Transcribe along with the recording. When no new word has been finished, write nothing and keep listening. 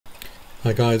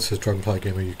Hi guys, this is Dragonfly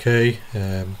Gamer UK.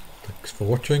 Thanks for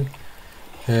watching.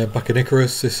 Back in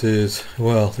ICARUS, this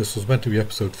was meant to be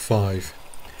episode 5.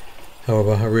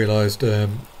 However, I realised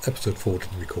episode 4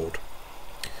 didn't record.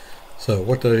 So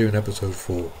what did I do in episode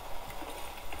 4?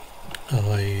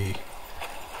 I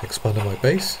expanded my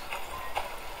base,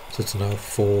 so it's now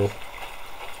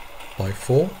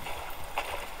 4x4.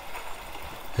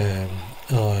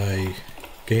 I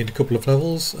gained a couple of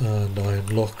levels and I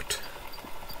unlocked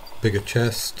bigger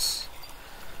chests,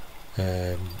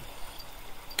 a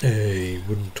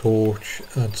wooden torch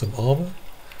and some armour,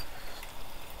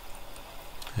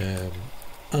 and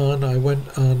I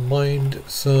went and mined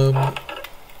some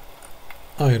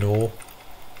iron ore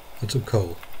and some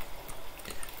coal,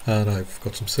 and I've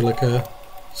got some silica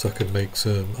so I can make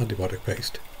some antibiotic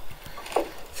paste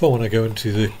for when I go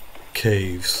into the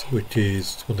caves, which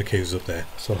is one of the caves up there.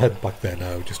 So I'll head back there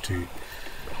now just to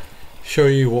show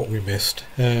you what we missed.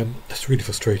 It's really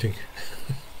frustrating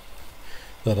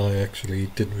that I actually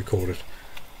didn't record it.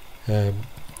 The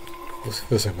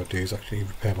first thing I'm going to do is actually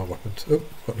repair my weapons. Oh,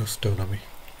 got no stone on me.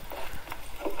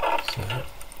 So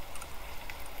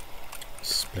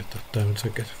split that down so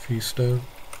I get a few stone,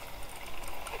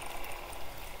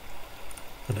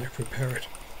 and I repair it.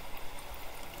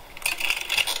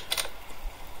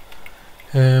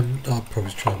 I'll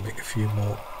probably try and make a few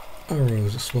more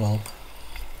arrows as well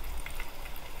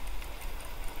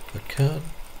if I can.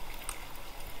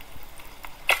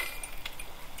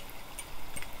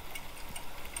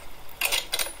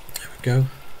 There we go.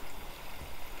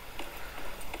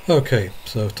 Okay,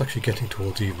 so it's actually getting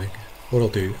towards evening. What I'll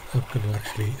do, I'm going to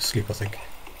actually sleep, I think.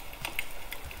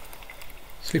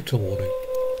 Sleep till morning.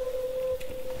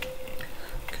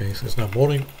 Okay, so it's now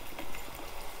morning.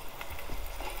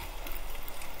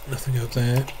 Nothing out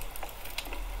there.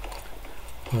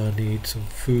 I need some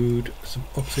food, some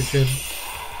oxygen.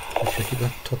 Make sure I keep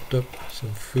that topped up.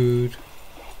 Some food.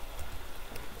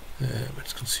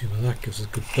 Let's consume that, gives us a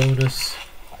good bonus.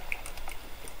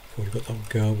 I've already got that one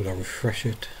going, but I'll refresh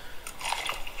it.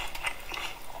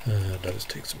 And I'll just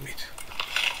take some meat.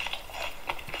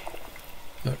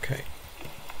 Okay.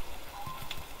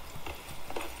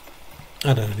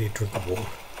 And I need a drink of water.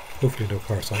 Hopefully no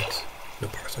parasites. No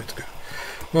parasites go.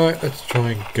 Right, let's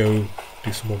try and go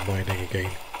do some more mining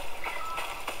again.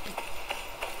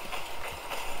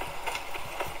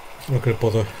 I'm not going to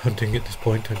bother hunting at this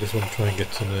point. I just want to try and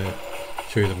get some,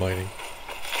 show you the mining.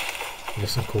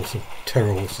 Unless of course some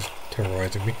terror horse is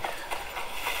terrorising me.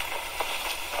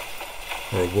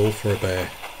 Or a wolf or a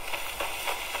bear.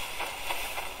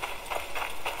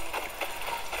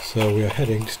 So we are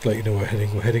heading, just to let you know we're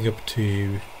heading up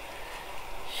to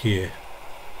here.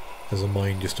 There's a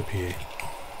mine just up here.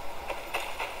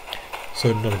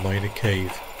 So not a mine, a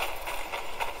cave.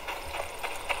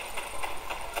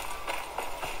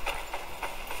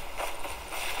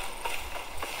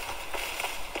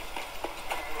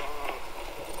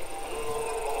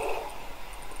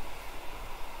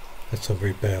 That's not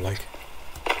very bear-like.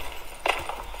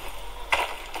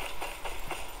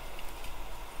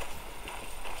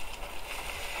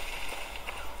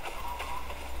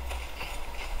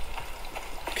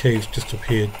 Cave's just up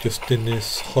here, just in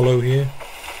this hollow here.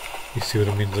 You see what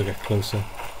I mean as I get closer.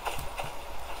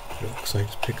 Looks like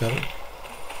just pick that up.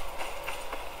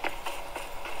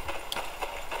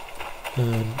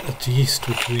 And that's yeast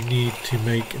which we need to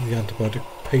make the antibiotic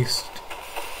paste,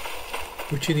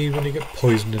 which you need when you get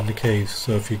poisoned in the caves.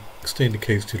 So if you stay in the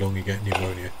caves too long you get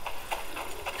pneumonia,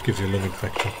 which gives you a lung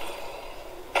infection.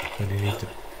 And you need the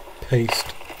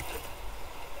paste,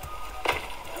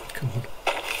 come on,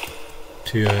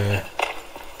 to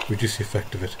reduce the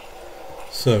effect of it.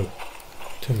 So,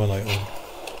 turn my light on.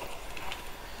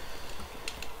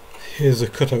 Here's a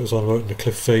cutout I was on about in the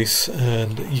cliff face,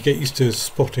 and you get used to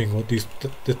spotting what these.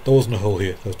 There wasn't a hole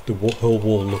here. The whole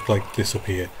wall looked like this up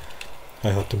here.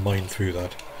 I had to mine through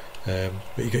that,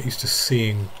 but you get used to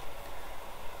seeing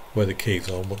where the caves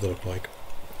are and what they look like.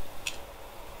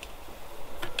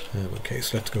 Okay,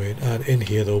 so let's go in, and in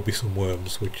here there will be some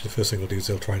worms, which the first thing I'll do is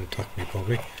they'll try and attack me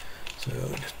probably. So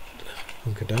just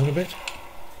hunker down a bit.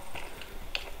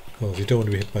 Because you don't want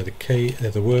to be hit by the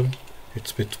worm, it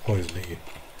spits poison at you,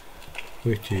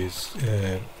 which is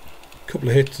a couple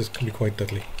of hits. This can be quite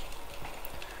deadly.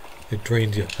 It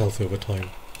drains your health over time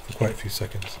for quite a few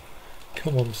seconds.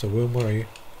 Come on, Mr. Worm, where are you?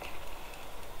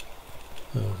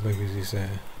 Oh, maybe he's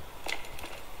there.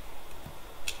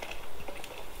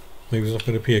 Maybe he's not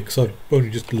going to appear because I've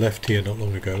only just left here not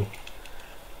long ago.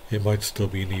 It might still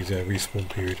be in his respawn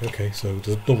period. Okay, so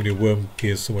there's normally a worm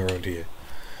appears somewhere around here.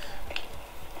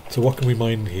 So what can we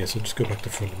mine here? So just go back to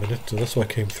front a minute. So that's what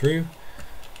I came through.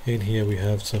 In here we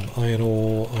have some iron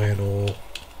ore, iron ore,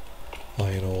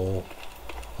 iron ore,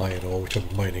 iron ore, which I'll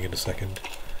be mining in a second.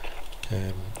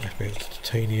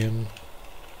 Titanium,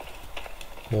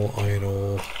 more iron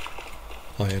ore,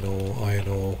 iron ore, iron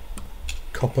ore,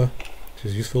 copper, which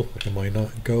is useful. I can mine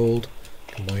that. Gold,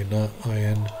 I can mine that.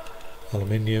 Iron,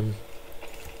 aluminium,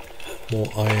 more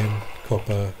iron,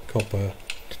 copper, copper,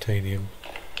 titanium,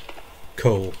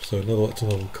 coal. So another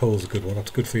one. Coal's a good one. That's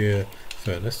good for your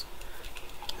furnace,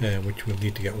 which we'll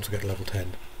need to get once we get level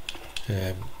 10.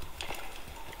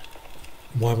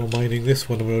 Why am I mining this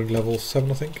when I'm only level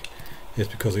 7, I think? It's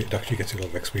because it actually gets you a lot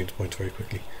of experience points very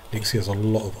quickly. You can see there's a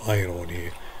lot of iron ore in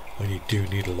here, and you do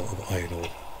need a lot of iron ore.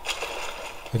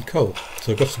 And coal.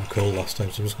 So I got some coal last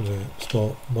time, so I'm just going to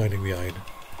start mining the iron.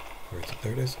 Where is it?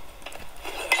 There it is.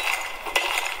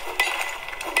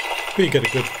 But you get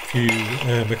a good few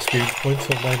experience points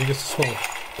for mining this as well,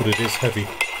 but it is heavy.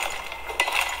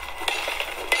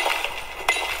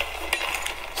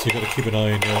 So you've got to keep an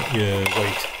eye on your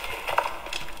weight.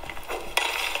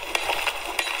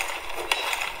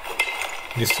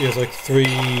 You see there's like 3,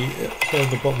 down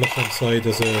the bottom left hand side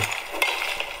there's a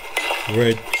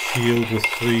red shield with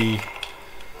 3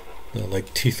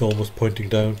 like teeth almost pointing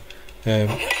down.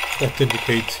 That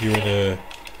indicates you're in a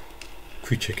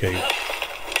creature cave.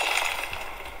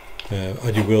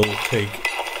 And you will take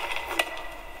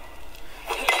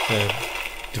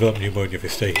develop pneumonia if you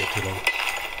stay here too long.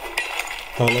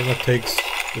 How long that takes,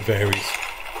 it varies.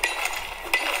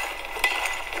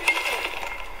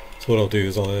 So what I'll do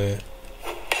is I'll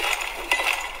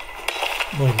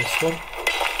mine this one.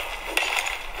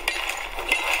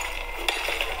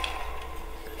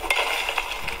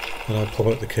 And I'll pop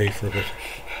out the cave for a bit.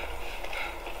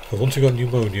 Because once you've got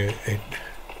pneumonia, it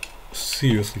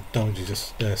seriously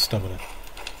damages your stamina.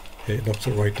 It knocks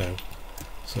it right down.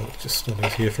 So just stand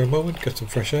out here for a moment, get some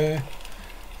fresh air,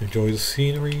 enjoy the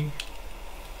scenery.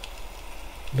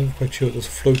 Never quite sure what those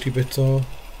floaty bits are.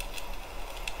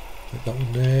 Like that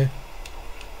one there.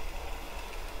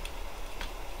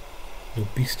 No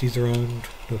beasties around,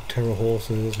 no terror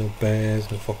horses, no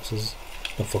bears, no foxes,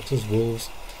 wolves.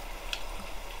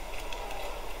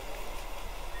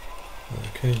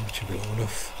 Okay, that should be long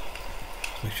enough.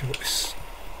 Make sure I've got this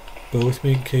bow with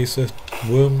me in case a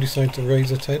worm decides to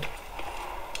raise its head.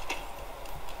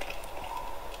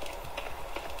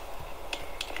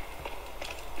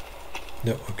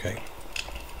 No, okay.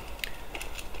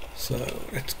 So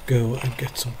let's go and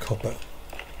get some copper.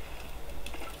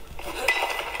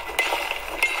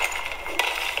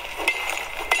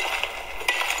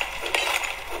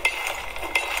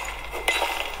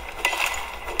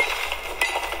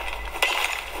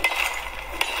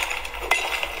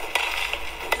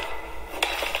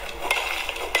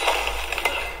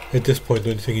 At this point,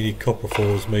 the only thing you need copper for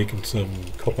is making some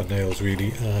copper nails,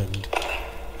 really, and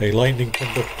a lightning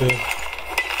conductor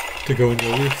to go in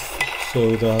your roof,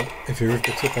 so that if your roof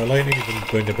gets hit by lightning, you can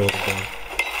burn your building down.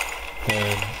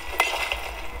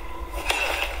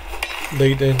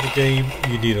 Later in the game,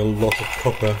 you need a lot of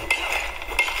copper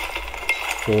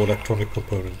for electronic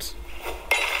components.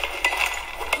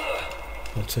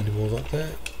 Not any more of that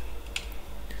there.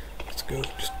 Let's go,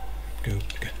 just go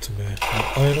get some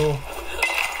iron ore.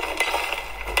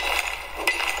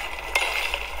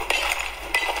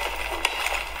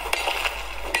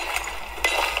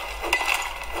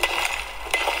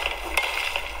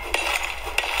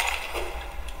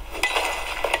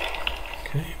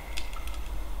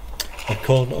 I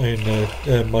can't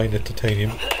mine the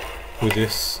titanium with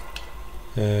this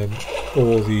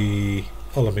or the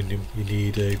aluminium. You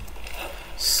need a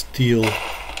steel,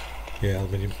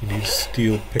 aluminium. You need a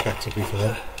steel pickaxe for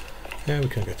that. We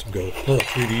can get some gold. Well,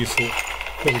 that's really useful.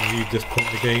 But we need this point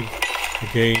in the game.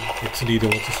 Again, it's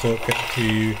needed once you start getting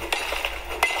to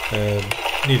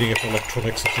needing it for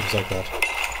electronics and things like that.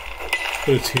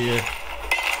 But it's here.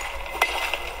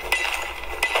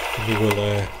 And we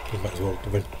might as well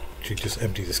eventually just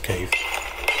empty this cave.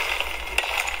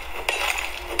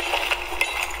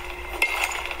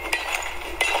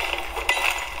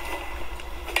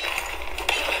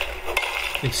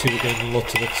 You can see we're getting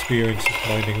lots of experience with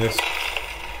mining this.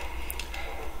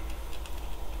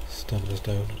 Stamina's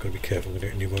down. I've got to be careful with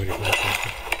pneumonia from that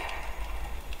person.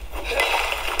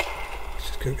 Let's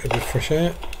just go get a bit of fresh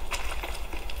air.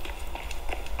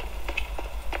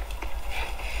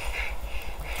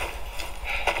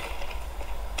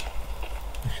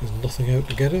 There's nothing out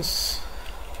to get us.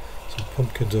 Some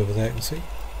pumpkins over there, you can see.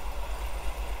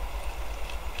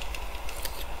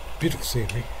 Beautiful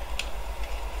scenery.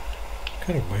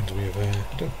 Kind of reminds me of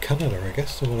Canada, I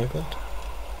guess, somewhere like that.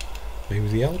 Maybe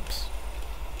the Alps.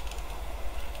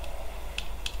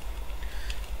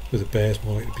 with a bear's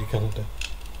more likely to be calendar.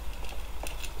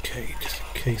 Okay, just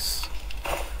in case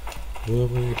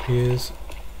worm appears.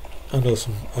 I know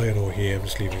some iron ore here, I'm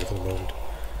just leaving it for the moment.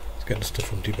 It's getting stuff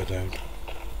from deeper down.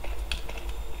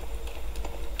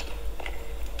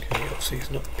 Okay, obviously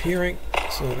it's not appearing,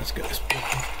 so let's get this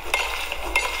broken.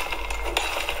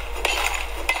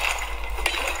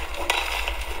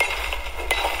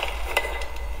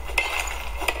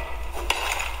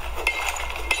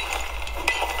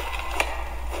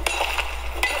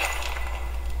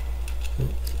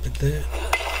 There.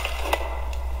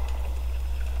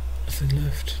 Nothing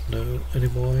left. No. Any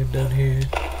more iron down here?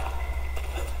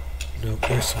 No.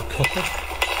 There's some copper.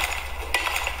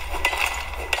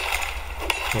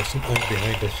 There's some iron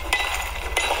behind it.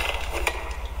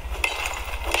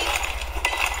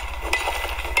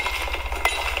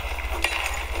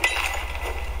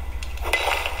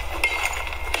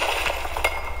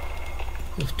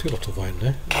 There's 2 lots of iron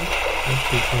there.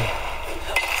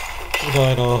 What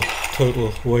iron are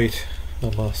total weight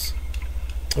and mass?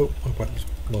 Oh,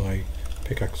 my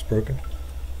pickaxe is broken.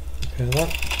 Repair that.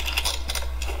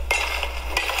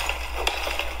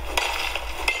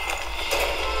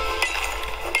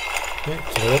 Okay,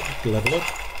 so level up.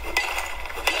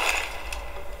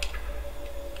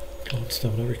 Come on,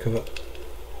 stamina, recover.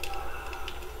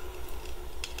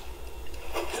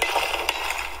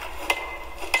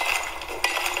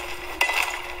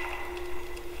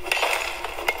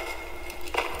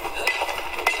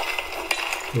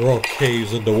 There are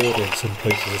caves underwater in some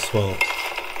places as well.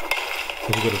 So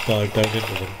you've got to dive down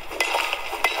into them.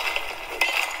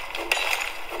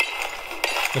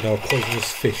 And our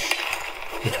poisonous fish,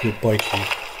 which will bite you.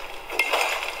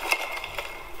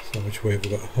 So how much weight?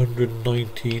 We've got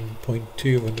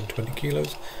 119.2, 120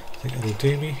 kilos. I think that'll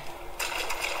do me.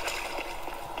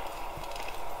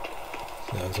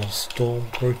 So is that a storm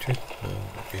approaching? No,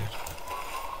 not yet.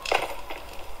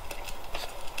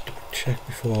 Check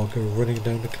before I go running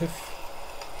down the cliff.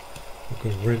 I'll go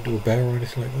run into a bear or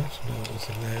anything like that. No,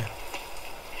 nothing there.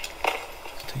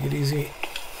 Let's take it easy.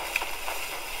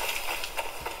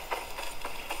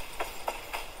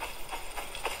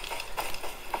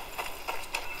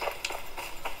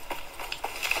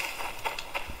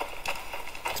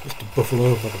 It's Mr. Buffalo,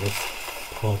 I'm not going to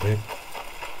harm him.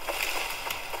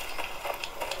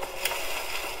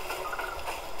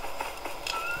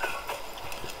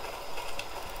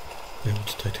 Yeah,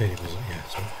 it's titanium, isn't it? Yeah,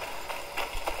 sorry.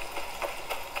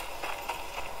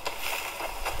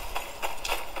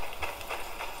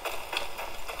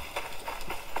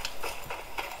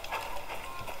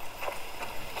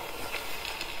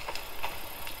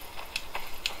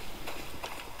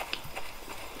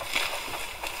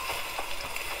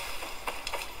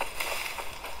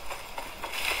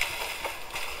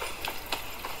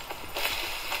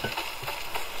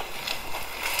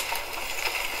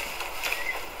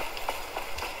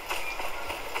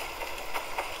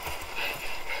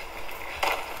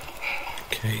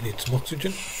 Okay, need some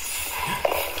oxygen.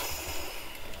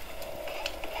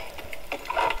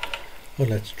 Well,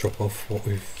 let's drop off what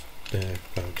we've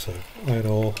found. So, iron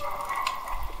ore,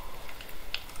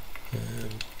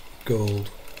 gold,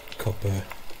 copper,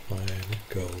 iron,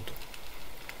 gold.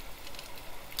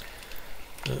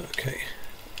 Okay.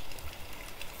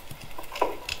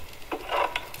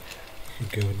 You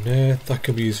can go in there. That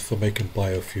can be used for making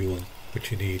biofuel,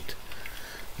 which you need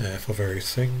for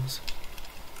various things.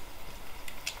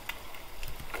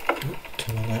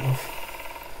 Turn that light off.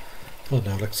 Oh,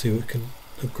 now let's see what we can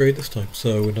upgrade this time.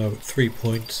 So we're now at 3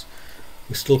 points.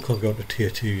 We still can't go into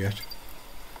tier 2 yet.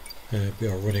 We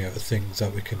are running out of things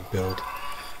that we can build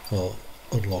or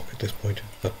unlock at this point.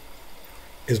 That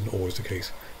isn't always the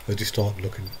case. As you start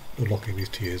unlocking these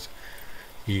tiers,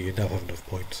 you never have enough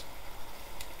points.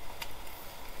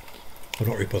 I'm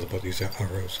not really bothered about these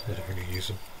arrows. I don't really use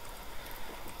them.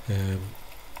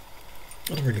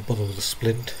 I don't really bother with the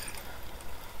splint.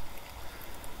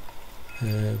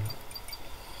 I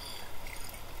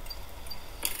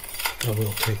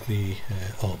will take the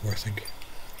armour, I think.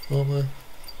 Armour,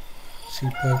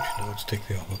 seed pouch, no, let's take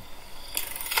the armour.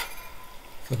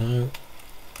 For now,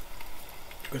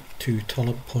 I've got 2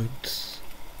 talent points.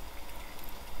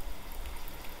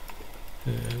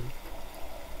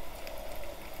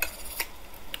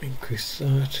 Increase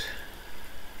that.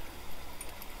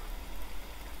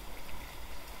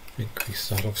 Increase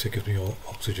that, obviously gives me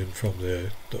oxygen from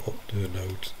the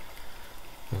nodes.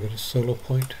 I've got a solar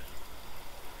point.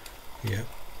 Yeah,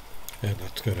 and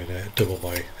that's going to double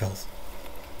my health.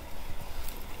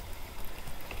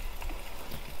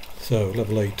 So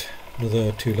level 8,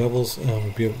 another 2 levels, and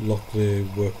we'll be able to lock the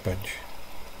workbench.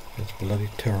 It's bloody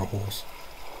terror horse.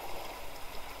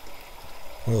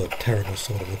 Well, the Terran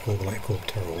sort of look over like called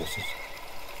terror horses.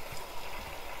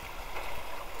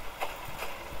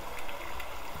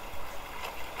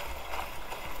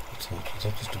 What's that? Is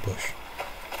that just a bush?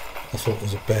 I thought it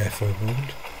was a bear for a moment.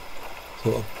 I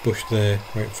thought a bush there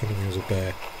right in front of me was a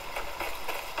bear.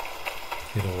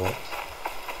 You know what?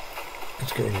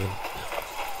 Let's get rid of him.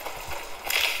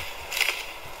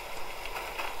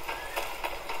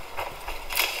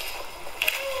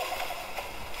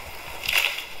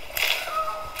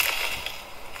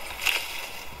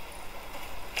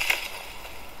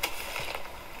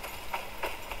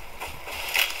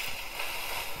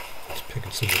 Just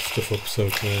picking some of the stuff up so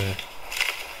it's a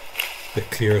bit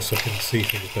clearer so I can see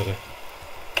things better.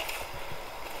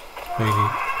 Mainly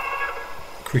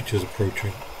creatures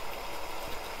approaching.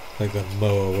 Like that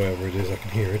moa or wherever it is, I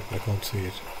can hear it, but I can't see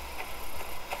it.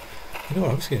 You know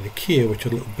what, I'm seeing a kea, which are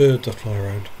little birds that fly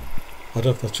around. I don't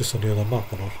know if that's just on the other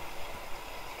map or not.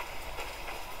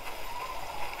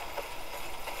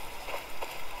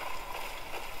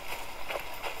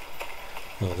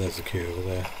 Oh, there's the kea over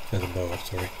there. There's a moa,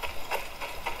 sorry.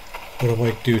 What I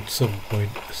might do at some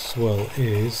point as well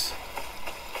is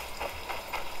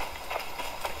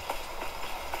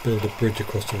build a bridge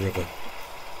across the river.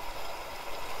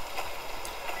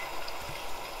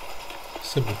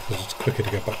 Simply because it's quicker to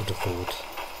get back and forwards.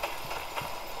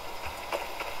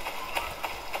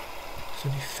 Is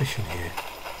there any fish in here?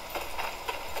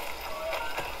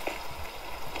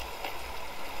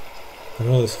 I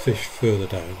know there's fish further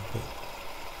down, but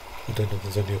I don't know if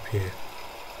there's any up here.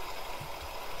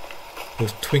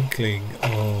 Those twinkling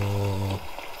are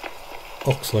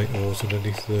oxalate ores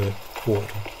underneath the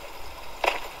water.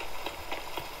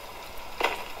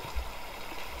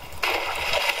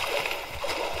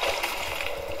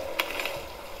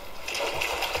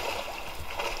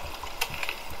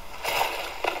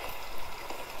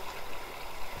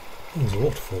 There's a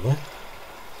waterfall there.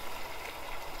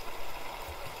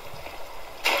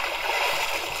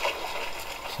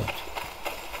 What's that?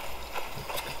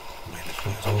 Might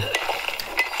as well.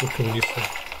 Look how useful.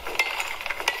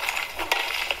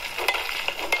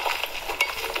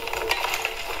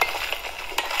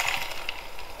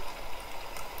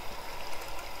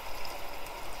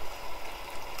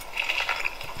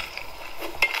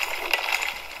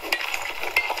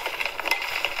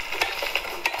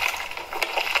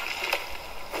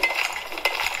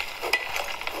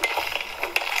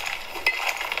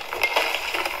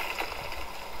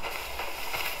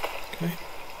 Okay.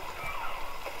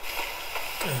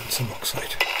 And some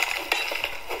oxide.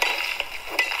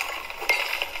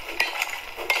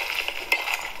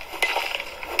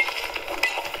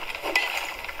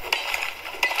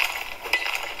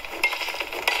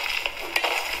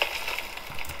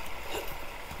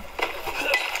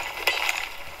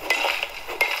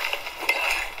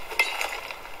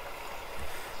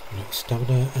 I've got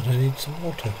stamina and I need some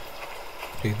water.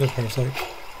 Need no parasites.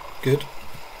 Good.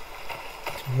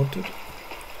 Wanted.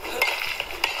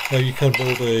 Now you can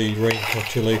build a rain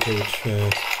catcher later which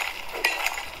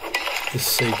is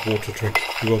safe water trick.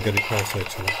 You won't get any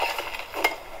parasites from it.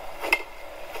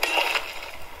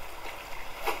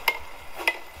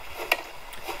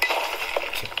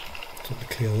 So to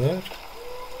clear that.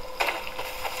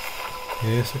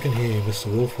 Yes, I can hear you, Mr.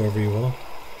 Wolf, wherever you are.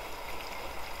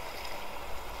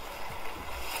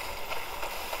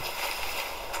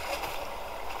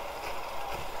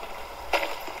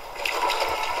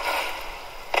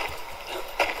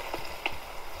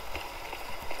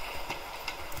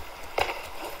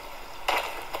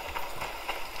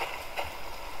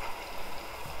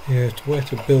 Yeah, it's where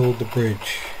to build the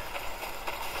bridge.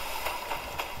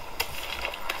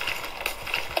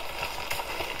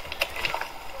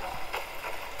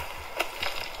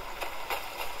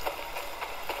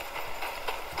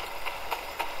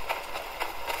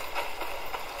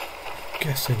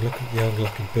 Guessing, look at the angle I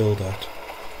can build at.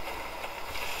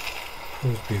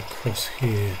 Probably across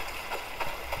here.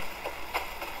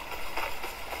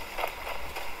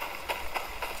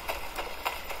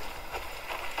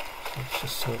 It's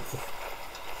just sort of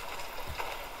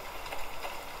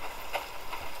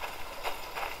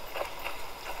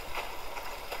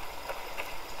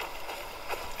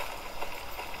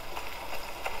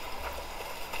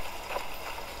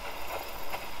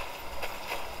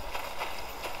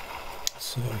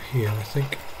so here I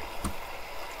think.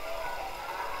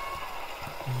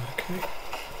 Okay,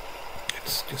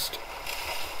 let's just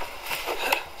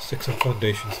stick some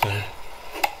foundations down.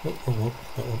 Oh, wrong one,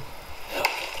 that one.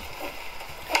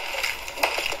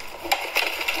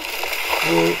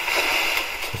 Oh,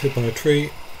 I was hit by a tree.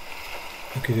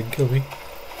 Lucky it didn't kill me.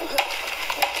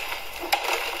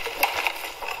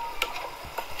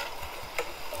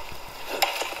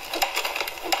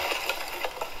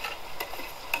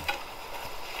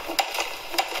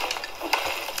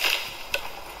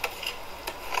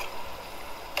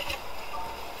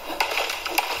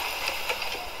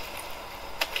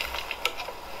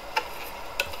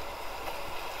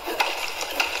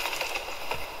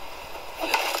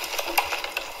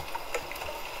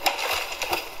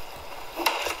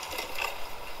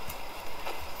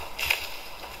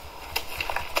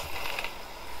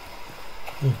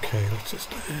 just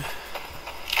there.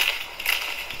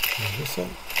 And this one.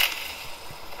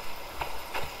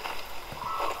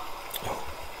 Oh.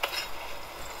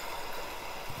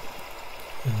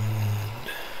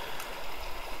 And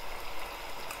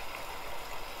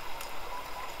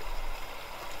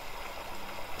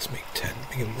let's make 10 to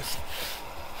begin with.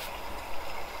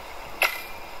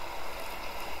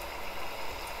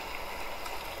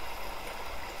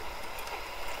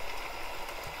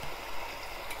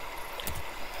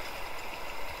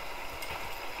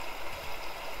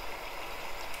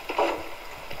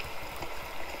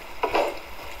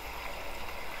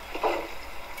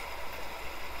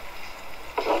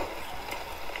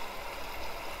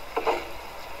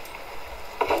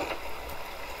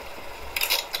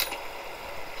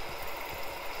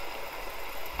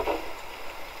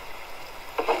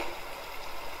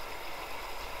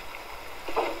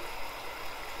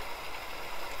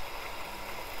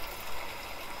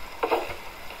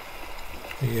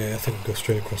 Yeah, I think we'll go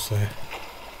straight across there.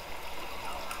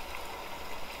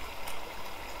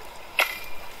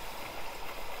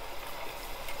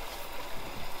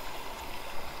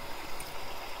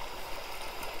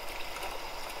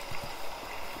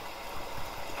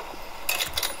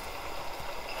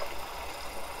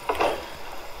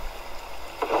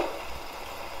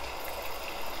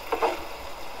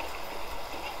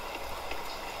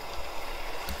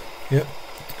 Yep,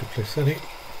 it's a good place, isn't it?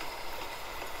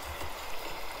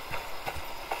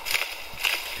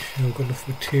 I've got enough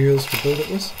materials to build it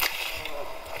with.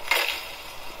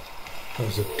 That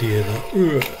was a deer that.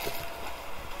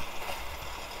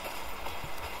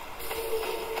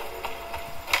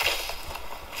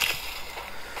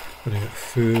 Running out of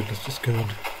food, let's just go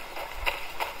and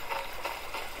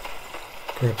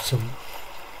grab some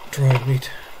dried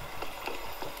meat.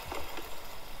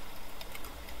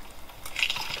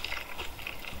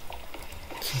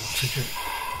 Some oxygen.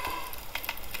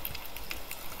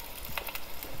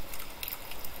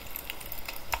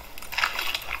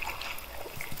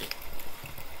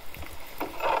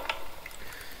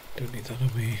 Don't need that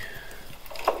on me.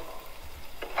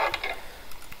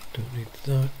 Don't need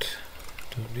that.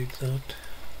 Don't need that.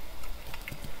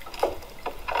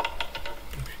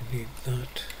 Don't you need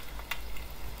that?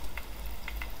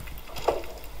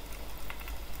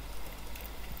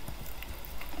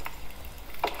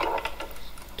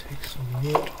 Take some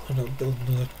wood and I'll build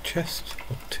another chest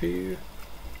or two.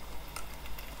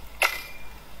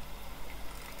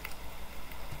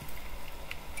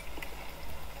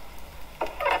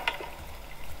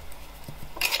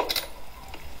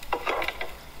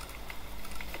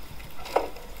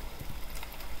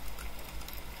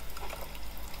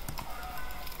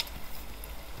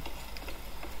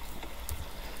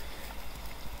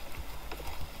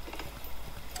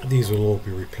 These will all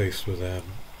be replaced with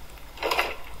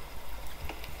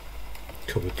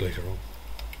cupboards later on.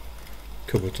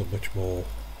 Cupboards are much more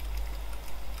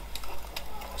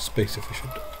space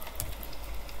efficient.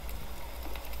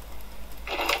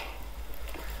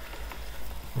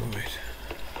 Right.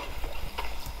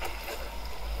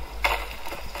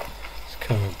 Let's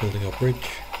carry on building our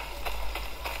bridge.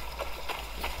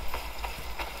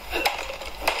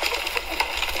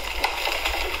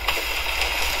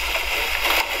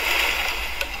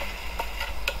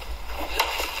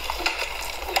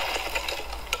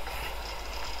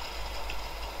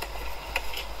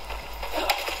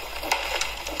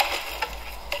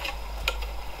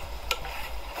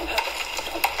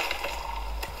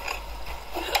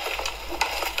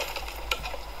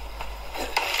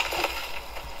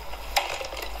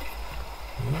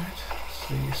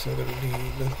 So I'm going to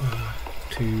need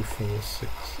 2, 4,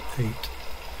 6, 8,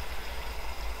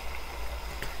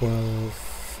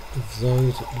 12 of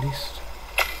those at least.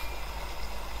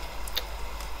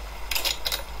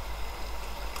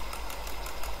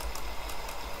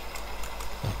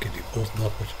 I'll give you more than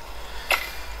that, but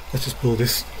let's just build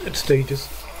this in stages.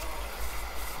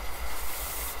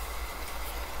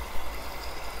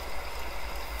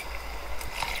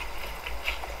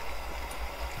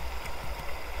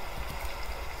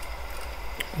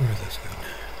 Where are those going?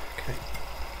 Okay.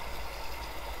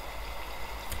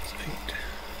 That's 8.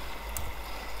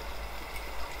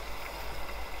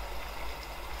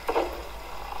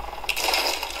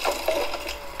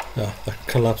 Ah, that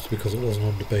collapsed because it wasn't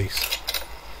on the base.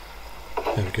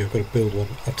 There we go, I've got to build one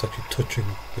that's actually touching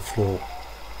the floor.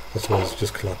 That's why it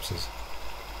just collapses.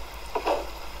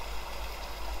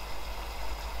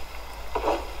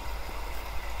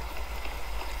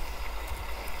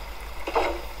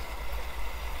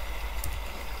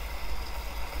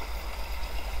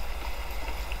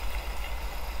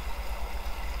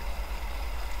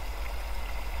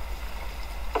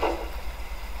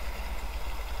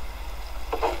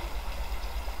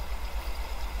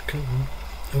 come on.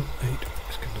 Oh, 8.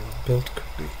 It's going to build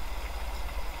quickly.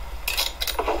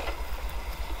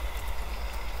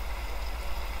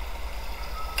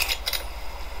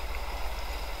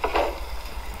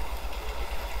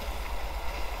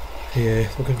 Yeah,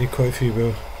 we're going to need quite a few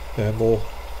more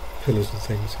pillars and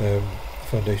things,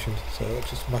 foundations, so I'll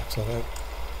just max that out.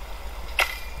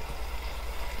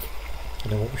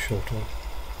 And then what we're short on.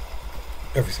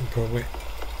 Everything probably.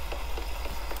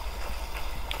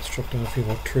 Let's chop down a few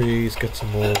more trees, get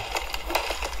some more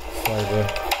fibre.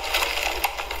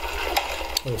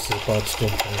 Oh, this is a bad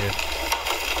storm coming in.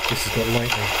 This has got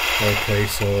lightning. Okay,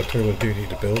 so I'll tell you what I do need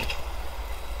to build.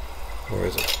 Where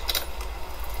is it?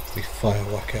 The fire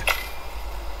whacker.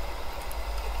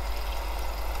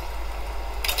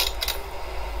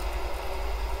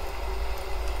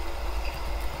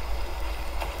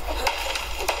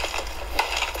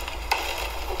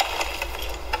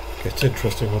 It's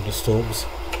interesting when the storms,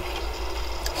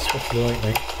 especially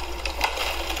lightning.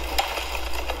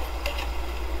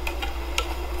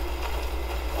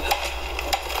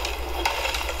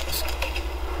 Let's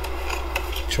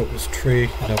chop this tree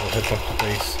and then we'll head back to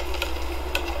base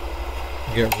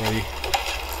and get ready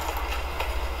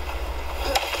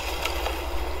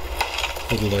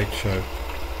for the light show.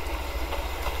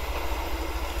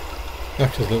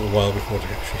 Actually, a little while before it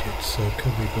actually hits, so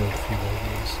can we build a few more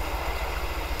of these?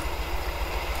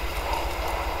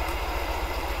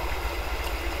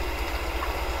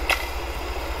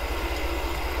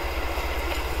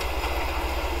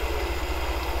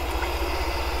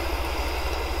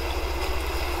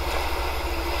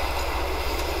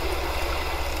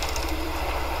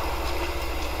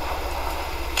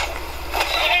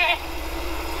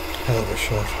 Hell of a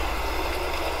shot.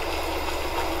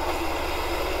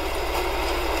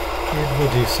 What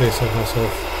do you say so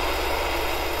myself?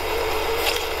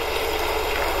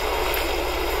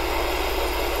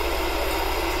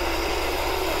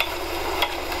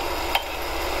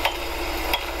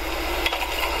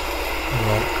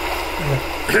 Right.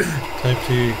 Time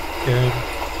to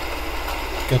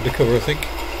get under cover, I think.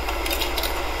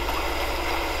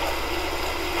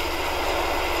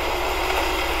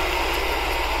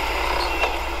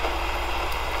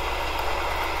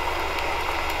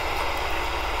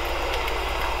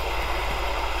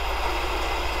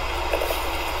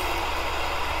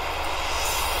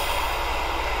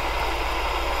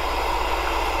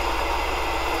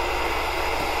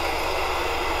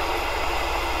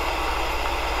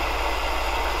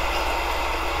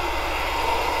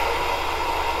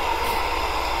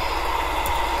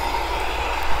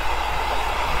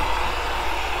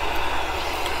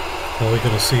 Are we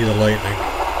going to see the lightning?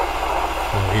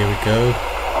 Oh, here we go.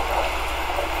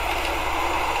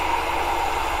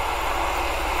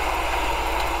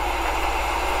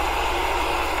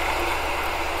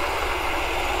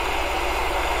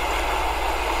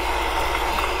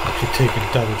 Actually taking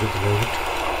damage at the moment.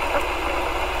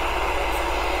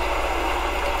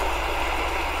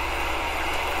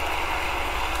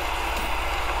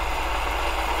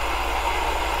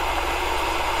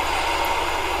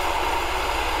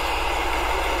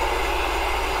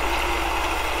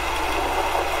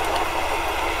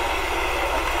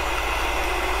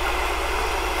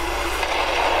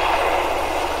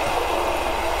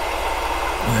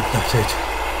 That's it.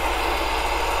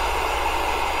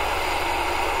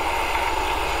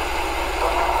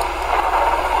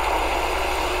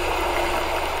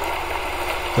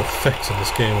 The effects in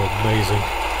this game are amazing.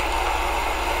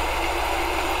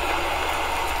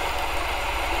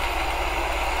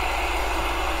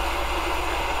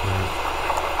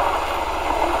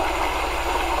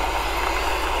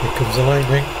 Here comes the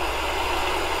lightning.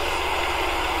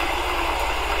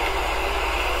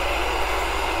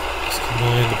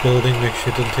 The building, make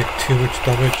sure it doesn't take too much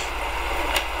damage.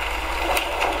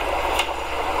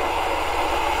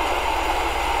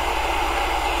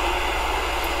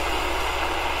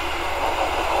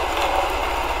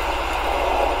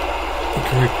 You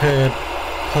can repair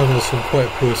panels from quite a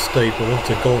poor state, but once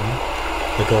they're gone,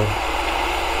 they're gone.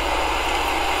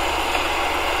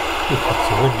 Ooh, that's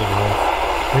the wind in the half.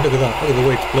 I mean, look at that, look at the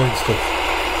way it's blowing stuff.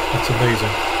 That's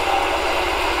amazing.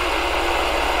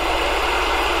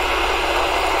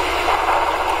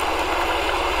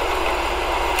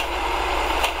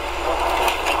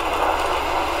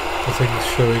 Nothing's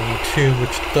showing too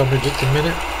much damage at the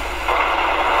minute.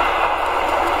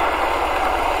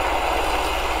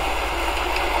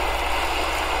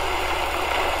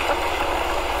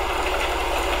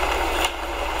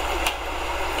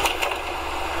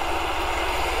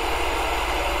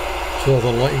 So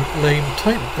the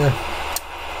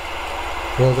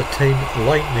rather tame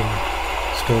lightning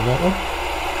still that one.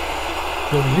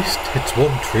 Well, at least hits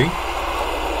one tree.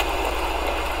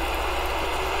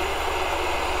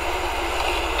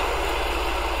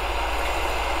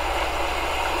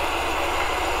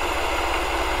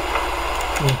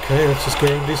 Okay, let's just go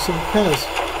and do some repairs.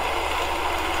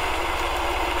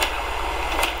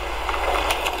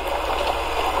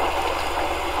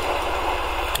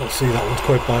 I'll see that one's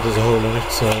quite bad as a hole in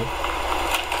it, so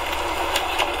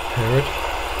repair it.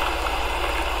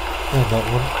 And that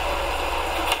one.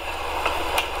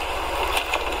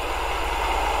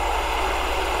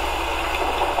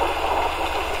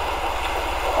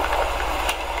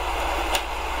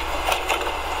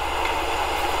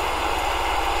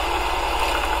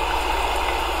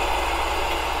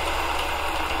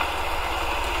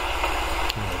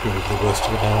 Go over the worst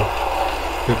of it now.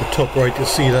 At the top right, you'll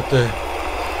see that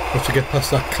once you get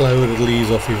past that cloud, it'll ease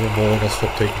off even more and I'll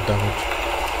stop taking damage.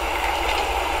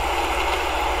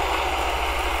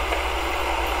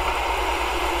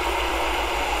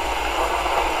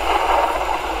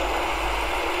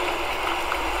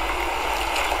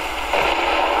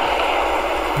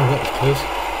 Oh, that was close.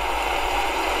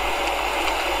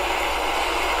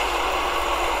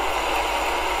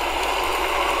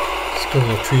 Still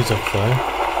no trees on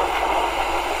fire.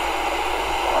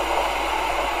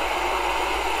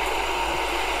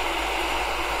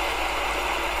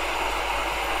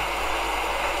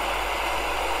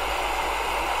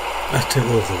 That's it,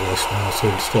 all of the worst now, so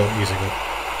it'll start easing up.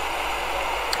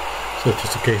 So it's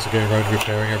just a case of going around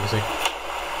repairing everything.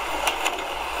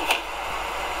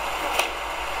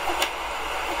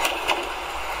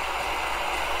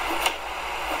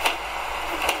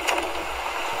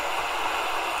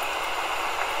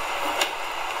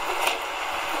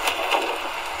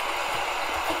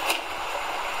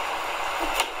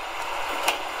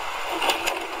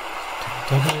 Take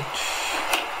damage.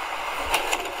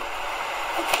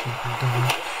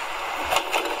 Damage.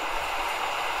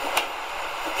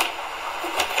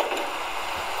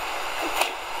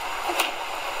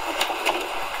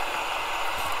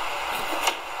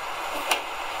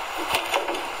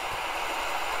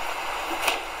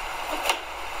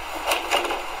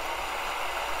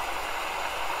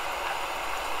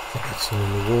 That's all the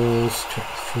walls, check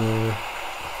the floor.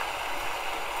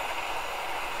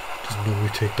 Doesn't normally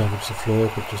take damage to the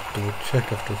floor, but just double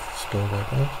check after a storm like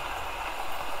that.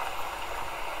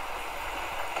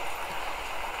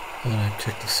 And I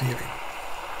check the ceiling.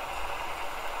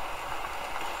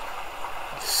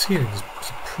 The ceiling's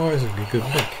surprisingly good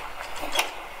nick.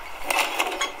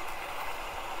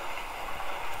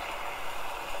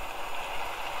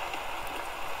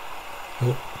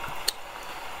 Oh,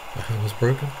 my hammer's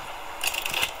broken.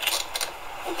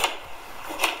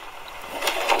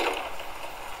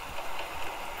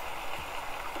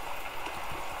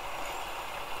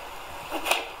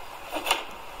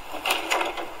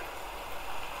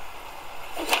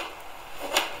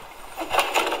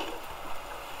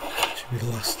 Be the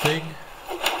last thing.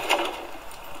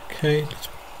 Okay, let's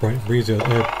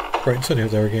brighten sunny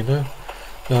up there again now.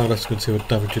 Now let's go and see what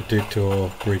damage it did to our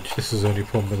bridge. This is the only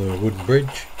problem with a wooden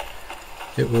bridge.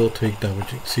 It will take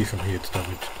damage. You can see from here it's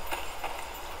damaged.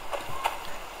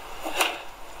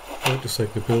 But just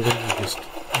like the building, you just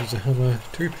use a hammer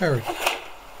to repair it.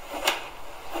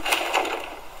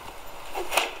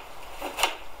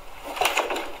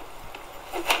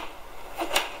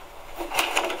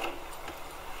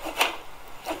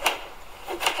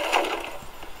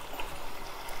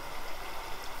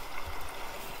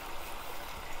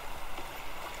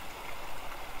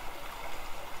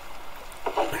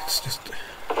 It's just a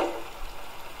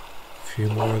few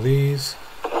more of these.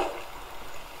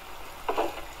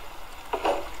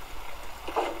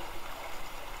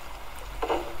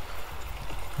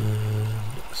 And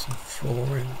some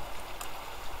flooring.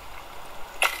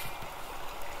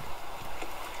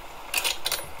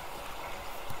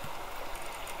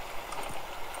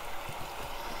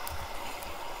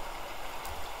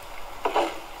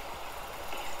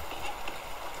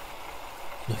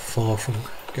 Not far from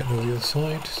getting over the other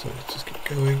side, so let's just keep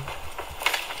going.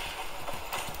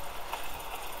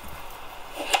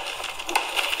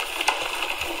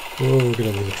 Oh, get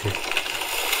over the tree.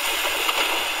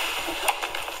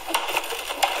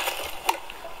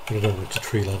 I don't know, it's a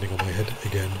tree landing on my head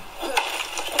again.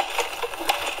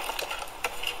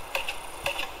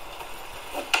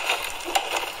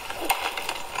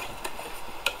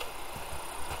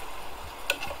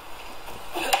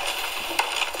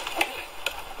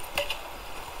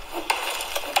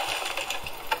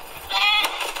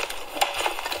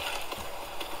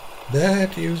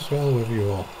 That is well wherever you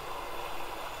are.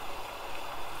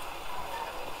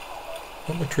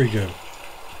 Where'd my tree go?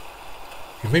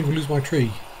 You made me lose my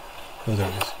tree. Oh, there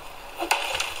it is.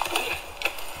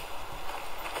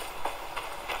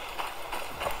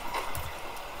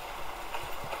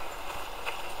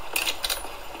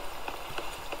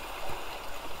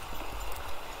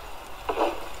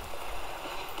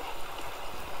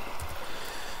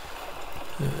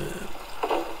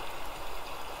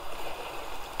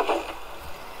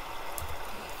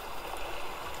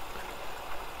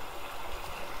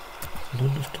 Not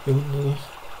enough to build another.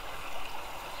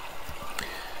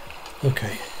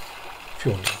 Okay, if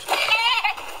you want it.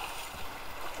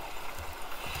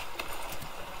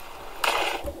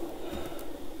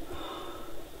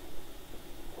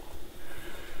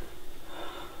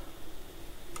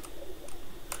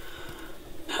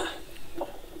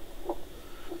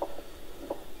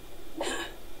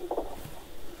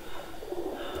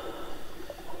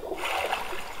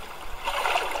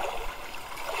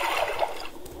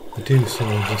 I do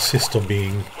sometimes insist on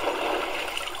being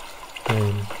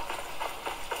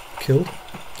killed,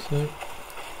 so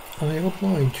I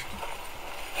oblige.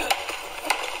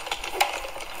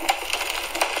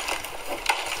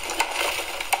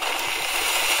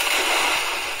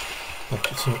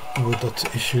 Actually, it's not wood that's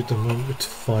the issue at the moment, it's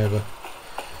fibre.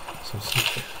 So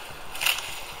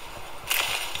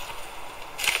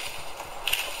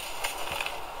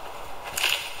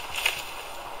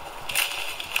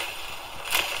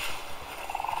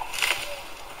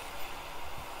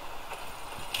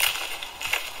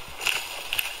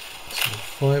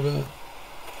fibre.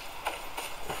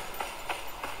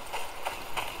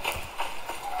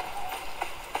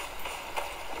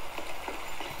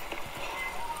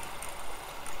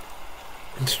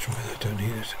 Destroy that, don't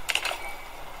need it.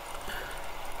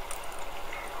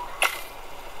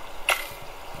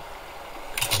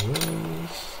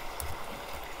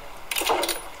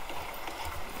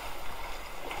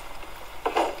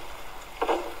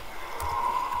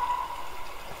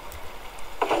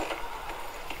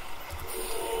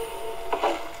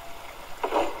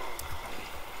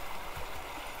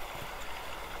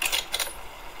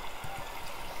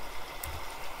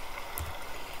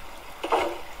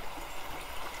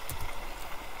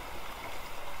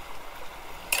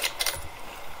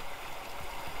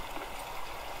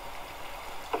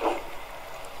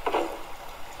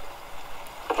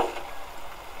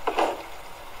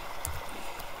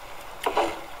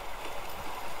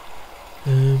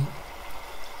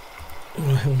 Will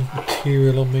I have enough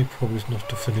material on me? Probably not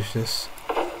to finish this.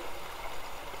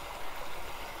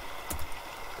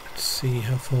 Let's see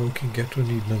how far we can get. We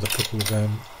need another couple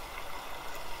of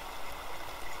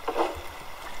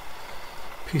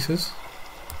pieces.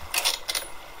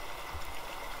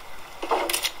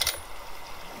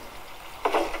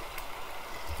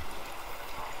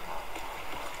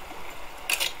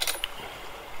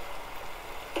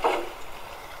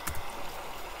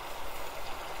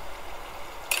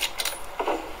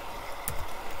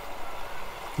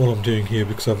 What I'm doing here,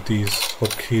 because I have these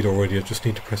hotkeyed already, I just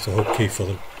need to press the hotkey for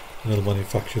them and I'll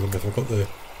manufacture them if I've got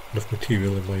enough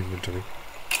material in my inventory.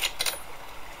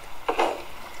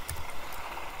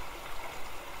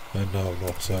 And now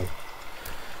not, so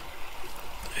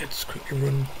let's quickly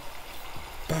run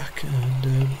back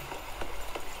and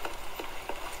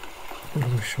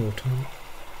run a short time.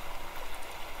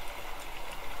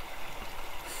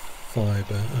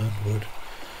 Fibre and wood.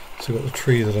 So we've got the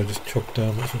tree that I just chopped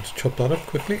down. Let's just chop that up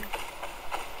quickly.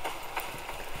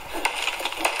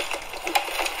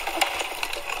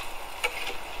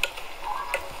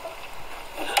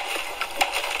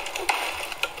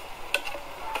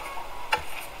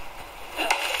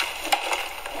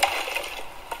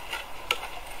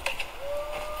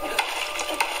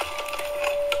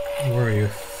 Where are you?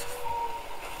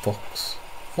 Fox?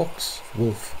 Fox?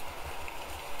 Wolf?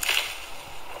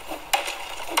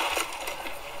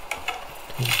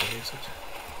 Where is it?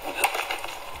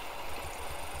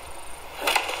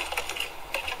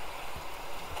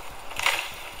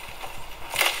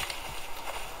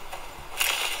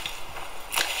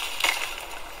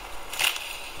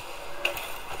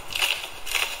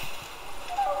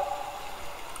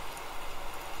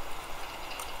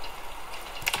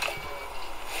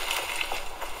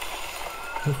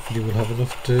 Hopefully we'll have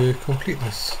enough to complete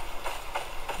this.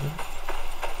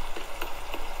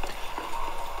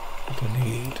 What I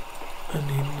need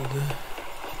another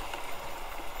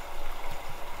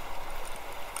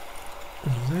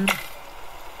one of them.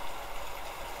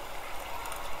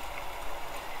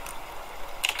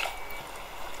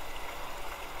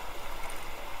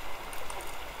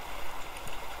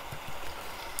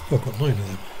 Oh, I've got 9 of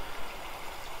them.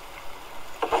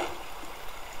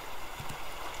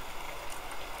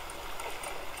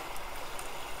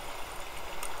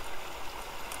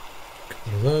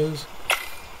 One of those.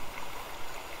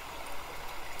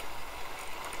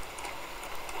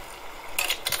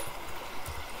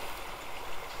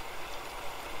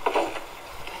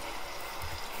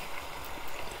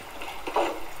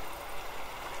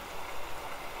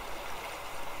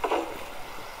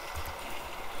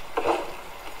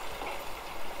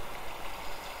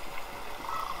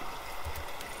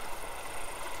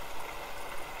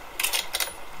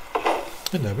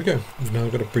 And there we go. We've now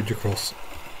got a bridge across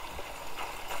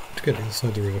to get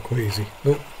inside the river quite easy.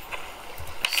 Oh,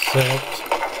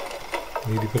 set.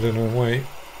 Need to put it in our way.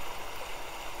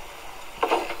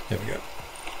 There we go.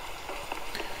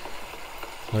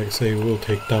 Like I say, we'll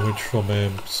take damage from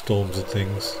storms and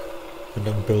things, and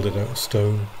then build it out of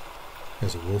stone.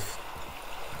 There's a wolf.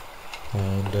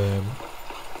 And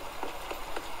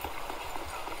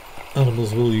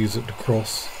animals will use it to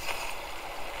cross.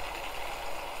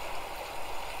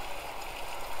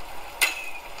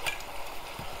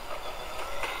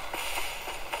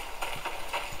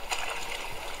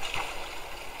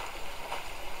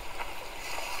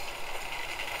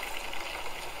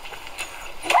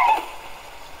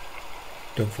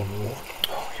 Don't fall in the water.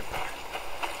 Oh,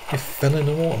 you fell in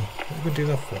the water. What are you going to do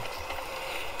that for?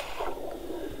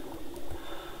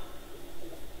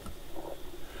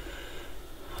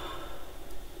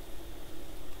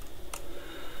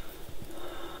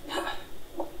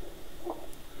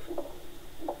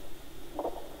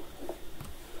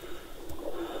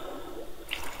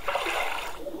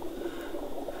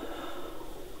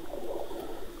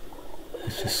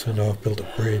 It's just so now I've built a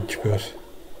bridge, but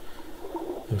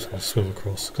I'm just going to swim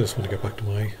across because I just want to get back to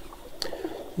my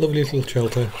lovely little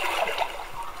shelter.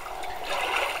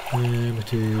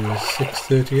 It is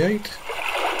 6:38.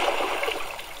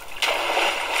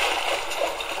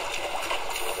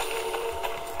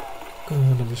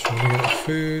 And I'm just running out of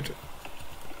food.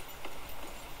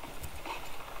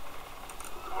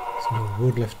 There's no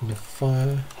wood left in the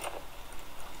fire.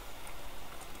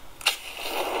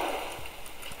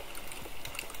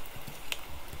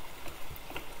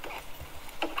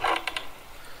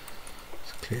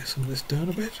 Clear some of this down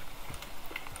a bit.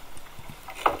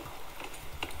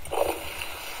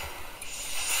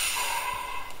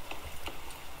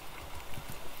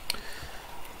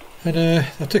 And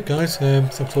that's it, guys.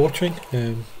 Thanks for watching.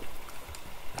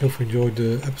 Hope you enjoyed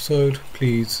the episode.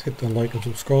 Please hit the like and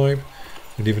subscribe,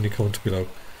 and leave any comments below.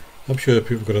 I'm sure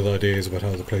people have got other ideas about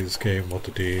how to play this game, what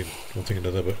to do, one thing and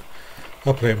another, but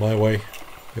I'll play it my way.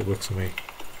 It works for me,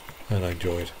 and I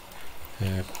enjoy it.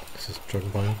 This is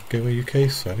Dragon Gamer UK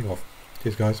signing off.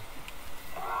 Cheers, guys.